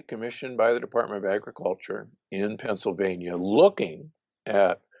study commissioned by the Department of Agriculture in Pennsylvania looking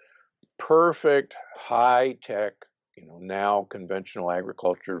at perfect high-tech, now conventional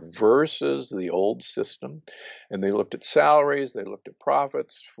agriculture versus the old system. And they looked at salaries, they looked at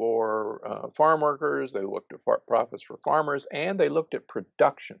profits for farm workers, they looked at profits for farmers, and they looked at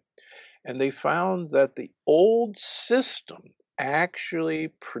production. And they found that the old system actually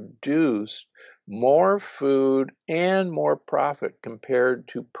produced more food and more profit compared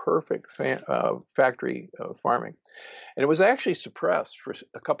to perfect factory farming. And it was actually suppressed for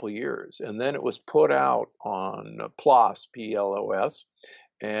a couple of years, and then it was put out on PLOS, P-L-O-S,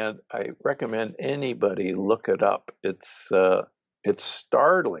 and I recommend anybody look it up. It's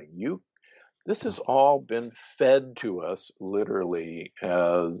startling. This has all been fed to us literally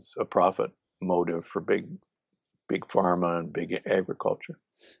as a profit motive for big pharma and big agriculture.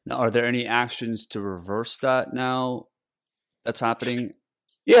 Now, are there any actions to reverse that now that's happening?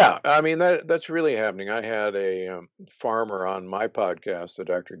 Yeah, I mean that's really happening. I had a farmer on my podcast, the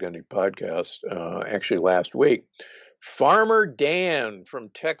Dr. Gundry podcast, actually last week. Farmer Dan from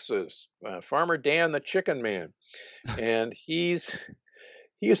Texas, Farmer Dan the Chicken Man, and he's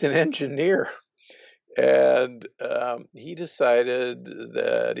an engineer. And he decided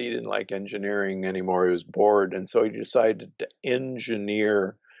that he didn't like engineering anymore. He was bored. And so he decided to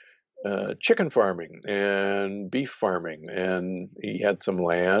engineer chicken farming and beef farming. And he had some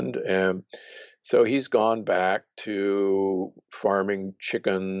land. And so he's gone back to farming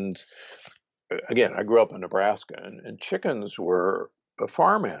chickens. Again, I grew up in Nebraska, and chickens were a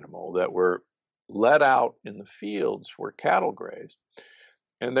farm animal that were let out in the fields where cattle grazed.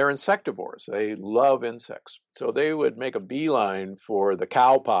 And they're insectivores. They love insects. So they would make a beeline for the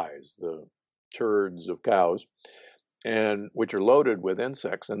cow pies, the turds of cows, and which are loaded with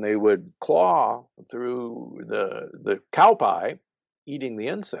insects. And they would claw through the cow pie, eating the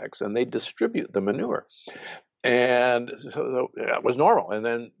insects, and they distribute the manure. And so that was normal. And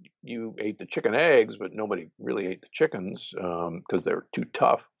then you ate the chicken eggs, but nobody really ate the chickens because they were too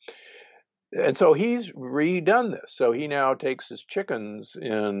tough. And so he's redone this. So he now takes his chickens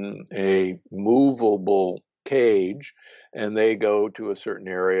in a movable cage, and they go to a certain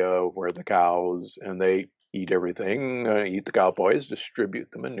area where the cows, and they eat everything, eat the cowboys, distribute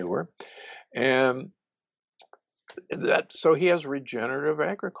the manure. And so he has regenerative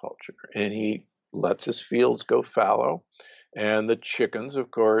agriculture, and he lets his fields go fallow. And the chickens,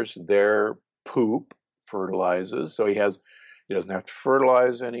 of course, their poop fertilizes. So he doesn't have to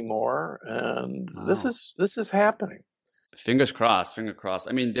fertilize anymore, and wow. This is happening. Fingers crossed.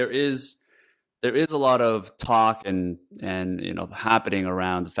 I mean, there is a lot of talk and happening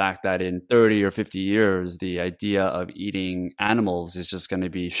around the fact that in 30 or 50 years, the idea of eating animals is just going to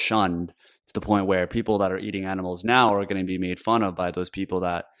be shunned to the point where people that are eating animals now are going to be made fun of by those people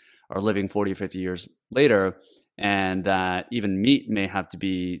that are living 40 or 50 years later, and that even meat may have to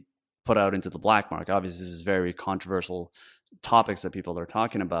be put out into the black market. Obviously, this is very controversial topics that people are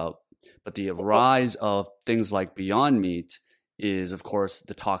talking about, but the rise of things like Beyond Meat is, of course,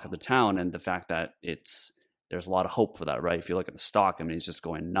 the talk of the town, and the fact that there's a lot of hope for that, right? If you look at the stock, I mean, it's just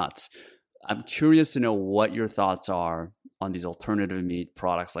going nuts. I'm curious to know what your thoughts are on these alternative meat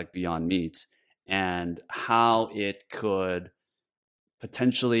products like Beyond Meat, and how it could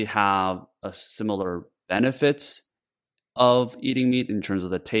potentially have a similar benefits of eating meat in terms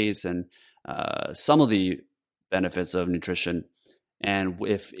of the taste and some of the benefits of nutrition, and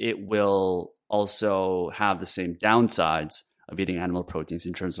if it will also have the same downsides of eating animal proteins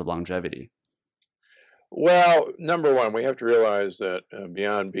in terms of longevity. Well, number one, we have to realize that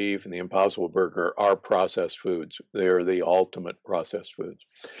Beyond Beef and the Impossible Burger are processed foods. They are the ultimate processed foods.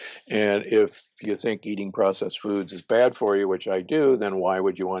 And if you think eating processed foods is bad for you, which I do, then why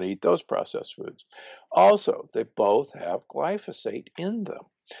would you want to eat those processed foods? Also, they both have glyphosate in them.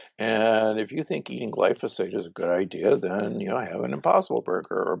 And if you think eating glyphosate is a good idea, then have an Impossible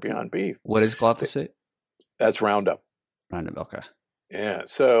Burger or Beyond Beef. What is glyphosate? That's Roundup. Roundup, okay. Yeah.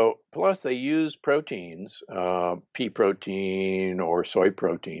 So plus they use proteins, pea protein or soy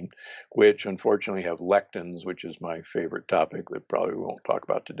protein, which unfortunately have lectins, which is my favorite topic that probably we won't talk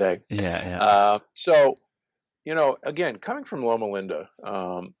about today. Yeah. So again, coming from Loma Linda,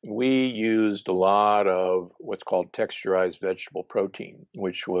 we used a lot of what's called texturized vegetable protein,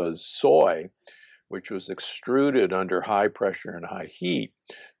 which was soy which was extruded under high pressure and high heat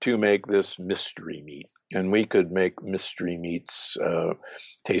to make this mystery meat. And we could make mystery meats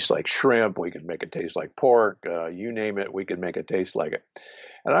taste like shrimp. We could make it taste like pork. You name it, we could make it taste like it.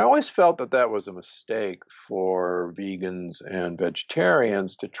 And I always felt that that was a mistake for vegans and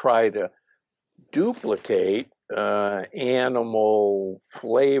vegetarians to try to duplicate animal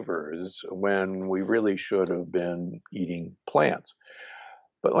flavors when we really should have been eating plants.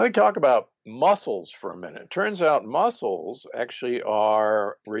 But let me talk about mussels for a minute. Turns out mussels actually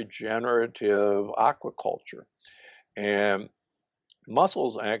are regenerative aquaculture. And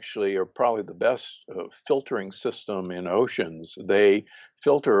mussels actually are probably the best filtering system in oceans. They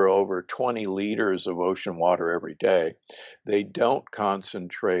filter over 20 liters of ocean water every day. They don't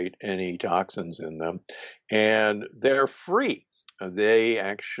concentrate any toxins in them, and they're free. They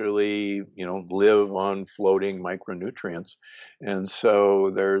actually, live on floating micronutrients. And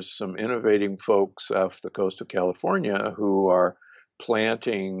so there's some innovating folks off the coast of California who are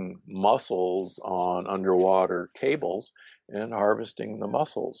planting mussels on underwater tables and harvesting the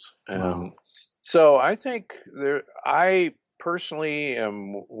mussels. Wow. So I think I personally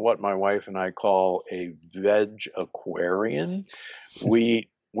am what my wife and I call a veg aquarian. We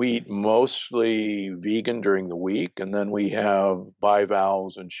eat mostly vegan during the week, and then we have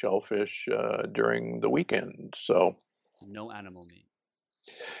bivalves and shellfish during the weekend. So no animal meat.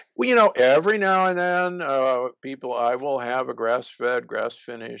 well, every now and then, I will have a grass-fed,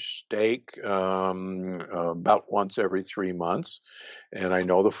 grass-finished steak about once every 3 months, and I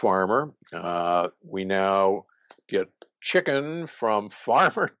know the farmer. We now get chicken from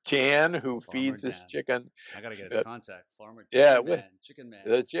Farmer Dan, who Farmer feeds Dan. his chicken. I gotta get his contact. Farmer Yeah, Chicken Man. Chicken Man.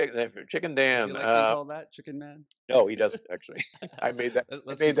 Chicken Does he Dan. like being called that? Chicken Man? No, he doesn't actually. I made that. I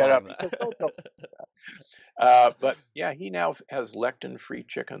Let's made keep that calling up. him He says, "Don't that. But yeah, he now has lectin-free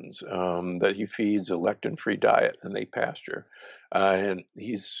chickens that he feeds a lectin-free diet, and they pasture. And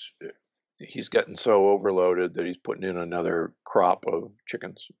he's gotten so overloaded that he's putting in another crop of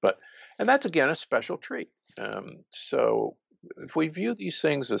chickens. And that's again a special treat. So if we view these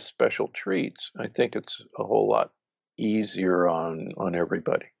things as special treats, I think it's a whole lot easier on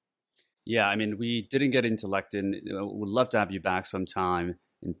everybody. Yeah, I mean, we didn't get into lectin. Would love to have you back sometime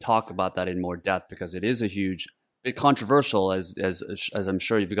and talk about that in more depth because it is a huge, bit controversial as I'm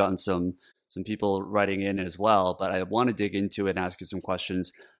sure you've gotten some people writing in as well. But I want to dig into it and ask you some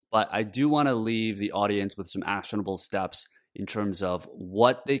questions. But I do want to leave the audience with some actionable steps in terms of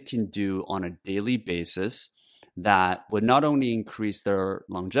what they can do on a daily basis that would not only increase their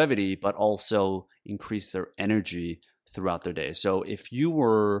longevity but also increase their energy throughout their day. So if you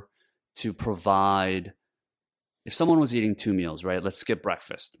were to provide, if someone was eating 2 meals, right? Let's skip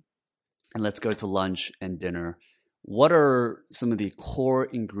breakfast and let's go to lunch and dinner. What are some of the core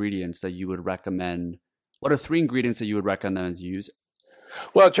ingredients that you would recommend? What are 3 ingredients that you would recommend to use?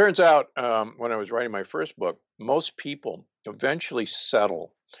 Well, it turns out when I was writing my first book, most people eventually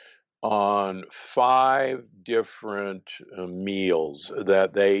settle on 5 different meals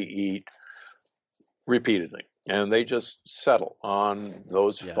that they eat repeatedly. And they just settle on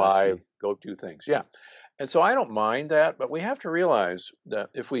those Yeah, that's 5 me. go-to things. Yeah. And so I don't mind that, but we have to realize that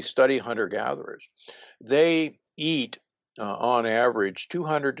if we study hunter-gatherers, they eat on average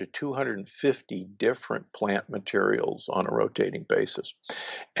 200 to 250 different plant materials on a rotating basis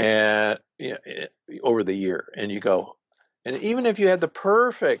and over the year. And you go, and even if you had the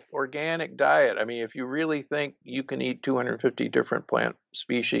perfect organic diet, I mean, if you really think you can eat 250 different plant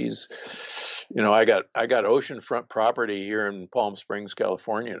species, I got oceanfront property here in Palm Springs,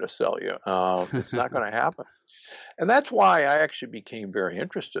 California to sell you. It's not going to happen. And that's why I actually became very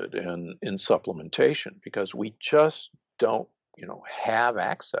interested in supplementation, because we just don't, have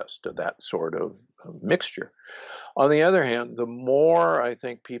access to that sort of mixture. On the other hand, the more I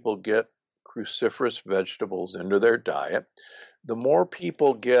think people get cruciferous vegetables into their diet, the more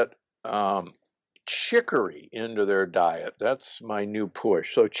people get chicory into their diet. That's my new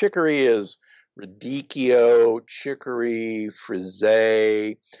push. So chicory is radicchio, chicory,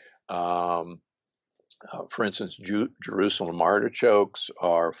 frisee. For instance, Jerusalem artichokes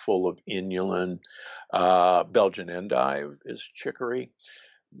are full of inulin. Belgian endive is chicory.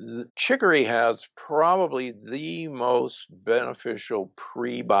 The chicory has probably the most beneficial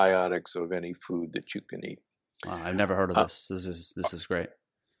prebiotics of any food that you can eat. Wow, I've never heard of Uh, this. This is great.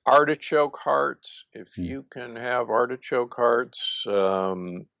 Artichoke hearts, if Hmm. you can have artichoke hearts a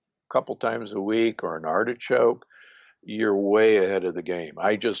couple times a week or an artichoke, you're way ahead of the game.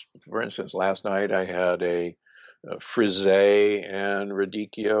 For instance, last night I had a frisee and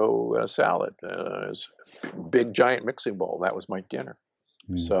radicchio salad. Big giant mixing bowl. That was my dinner.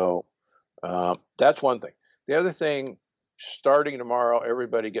 Hmm. So That's one thing. The other thing, starting tomorrow,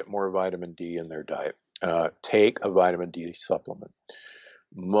 everybody get more vitamin D in their diet. Take a vitamin D supplement.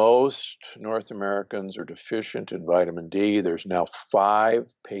 Most North Americans are deficient in vitamin D. There's now 5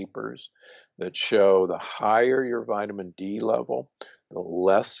 papers that show the higher your vitamin D level, the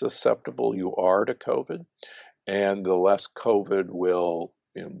less susceptible you are to COVID, and the less COVID will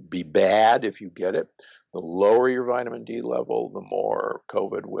be bad if you get it. The lower your vitamin D level, the more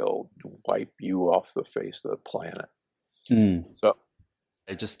COVID will wipe you off the face of the planet. So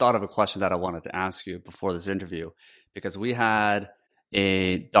I just thought of a question that I wanted to ask you before this interview, because we had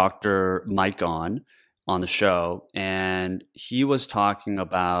a Dr. Mike on the show, and he was talking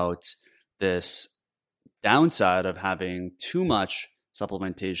about this downside of having too much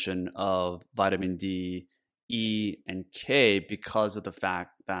supplementation of vitamin D, E, and K because of the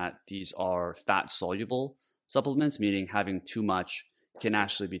fact that these are fat soluble supplements, meaning having too much can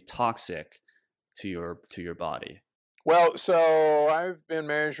actually be toxic to your body. Well, so I've been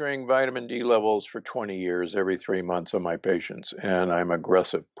measuring vitamin D levels for 20 years, every 3 months on my patients, and I'm an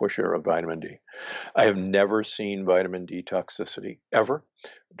aggressive pusher of vitamin D. I have never seen vitamin D toxicity, ever.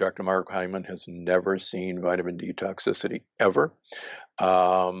 Dr. Mark Hyman has never seen vitamin D toxicity, ever.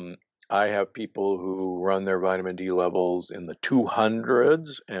 I have people who run their vitamin D levels in the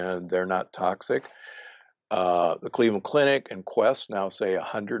 200s, and they're not toxic. The Cleveland Clinic and Quest now say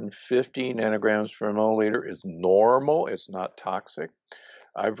 150 nanograms per milliliter is normal. It's not toxic.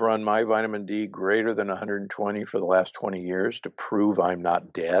 I've run my vitamin D greater than 120 for the last 20 years to prove I'm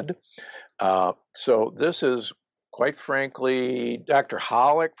not dead. So this is, quite frankly, Dr.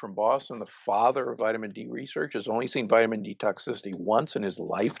 Hollick from Boston, the father of vitamin D research, has only seen vitamin D toxicity once in his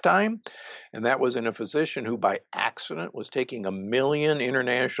lifetime. And that was in a physician who by accident was taking 1 million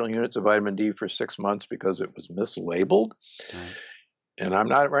international units of vitamin D for 6 months because it was mislabeled. Right. And I'm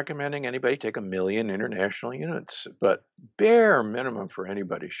not recommending anybody take 1 million international units, but bare minimum for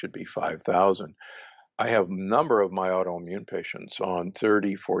anybody should be 5,000. I have a number of my autoimmune patients on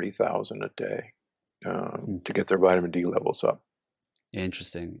 30, 40,000 a day. To get their vitamin D levels up.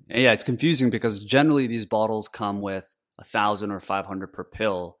 Interesting. Yeah, it's confusing because generally these bottles come with 1,000 or 500 per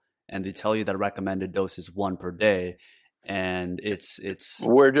pill, and they tell you the recommended dose is 1 per day, and it's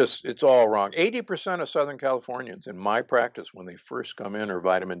all wrong. 80% of Southern Californians in my practice, when they first come in, are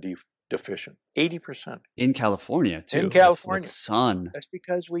vitamin D deficient. 80% in California too. In California, with sun. That's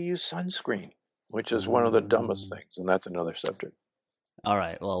because we use sunscreen, which is one of the dumbest things, and that's another subject. All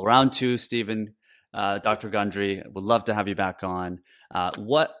right. Well, round 2, Stephen. Dr. Gundry, would love to have you back on.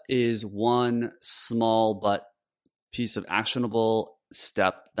 What is one small but piece of actionable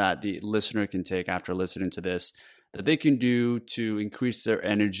step that the listener can take after listening to this that they can do to increase their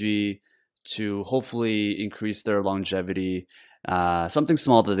energy, to hopefully increase their longevity? Something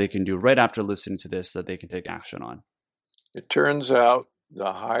small that they can do right after listening to this that they can take action on. It turns out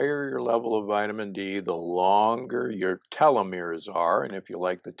the higher your level of vitamin D, the longer your telomeres are. And if you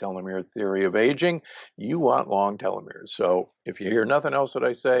like the telomere theory of aging, you want long telomeres. So if you hear nothing else that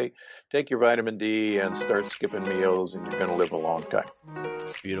I say, take your vitamin D and start skipping meals, and you're going to live a long time.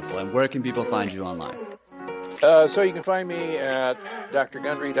 Beautiful. And where can people find you online? So you can find me at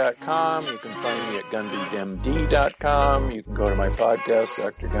drgundry.com. You can find me at gundrymd.com. You can go to my podcast,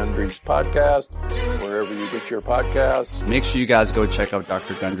 Dr. Gundry's Podcast, wherever you get your podcasts. Make sure you guys go check out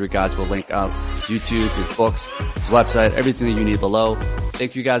Dr. Gundry. Guys, we'll link up his YouTube, his books, his website, everything that you need below.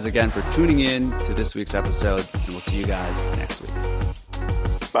 Thank you guys again for tuning in to this week's episode, and we'll see you guys next week.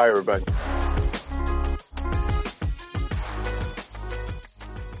 Bye, everybody.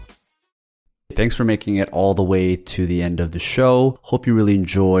 Thanks for making it all the way to the end of the show. Hope you really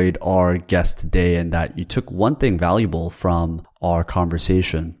enjoyed our guest today and that you took one thing valuable from our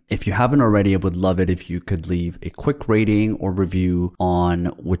conversation. If you haven't already, I would love it if you could leave a quick rating or review on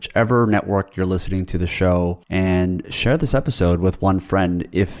whichever network you're listening to the show, and share this episode with one friend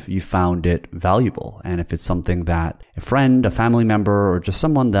if you found it valuable. And if it's something that a friend, a family member, or just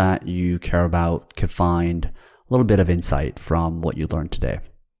someone that you care about could find a little bit of insight from what you learned today.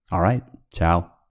 All right. Ciao.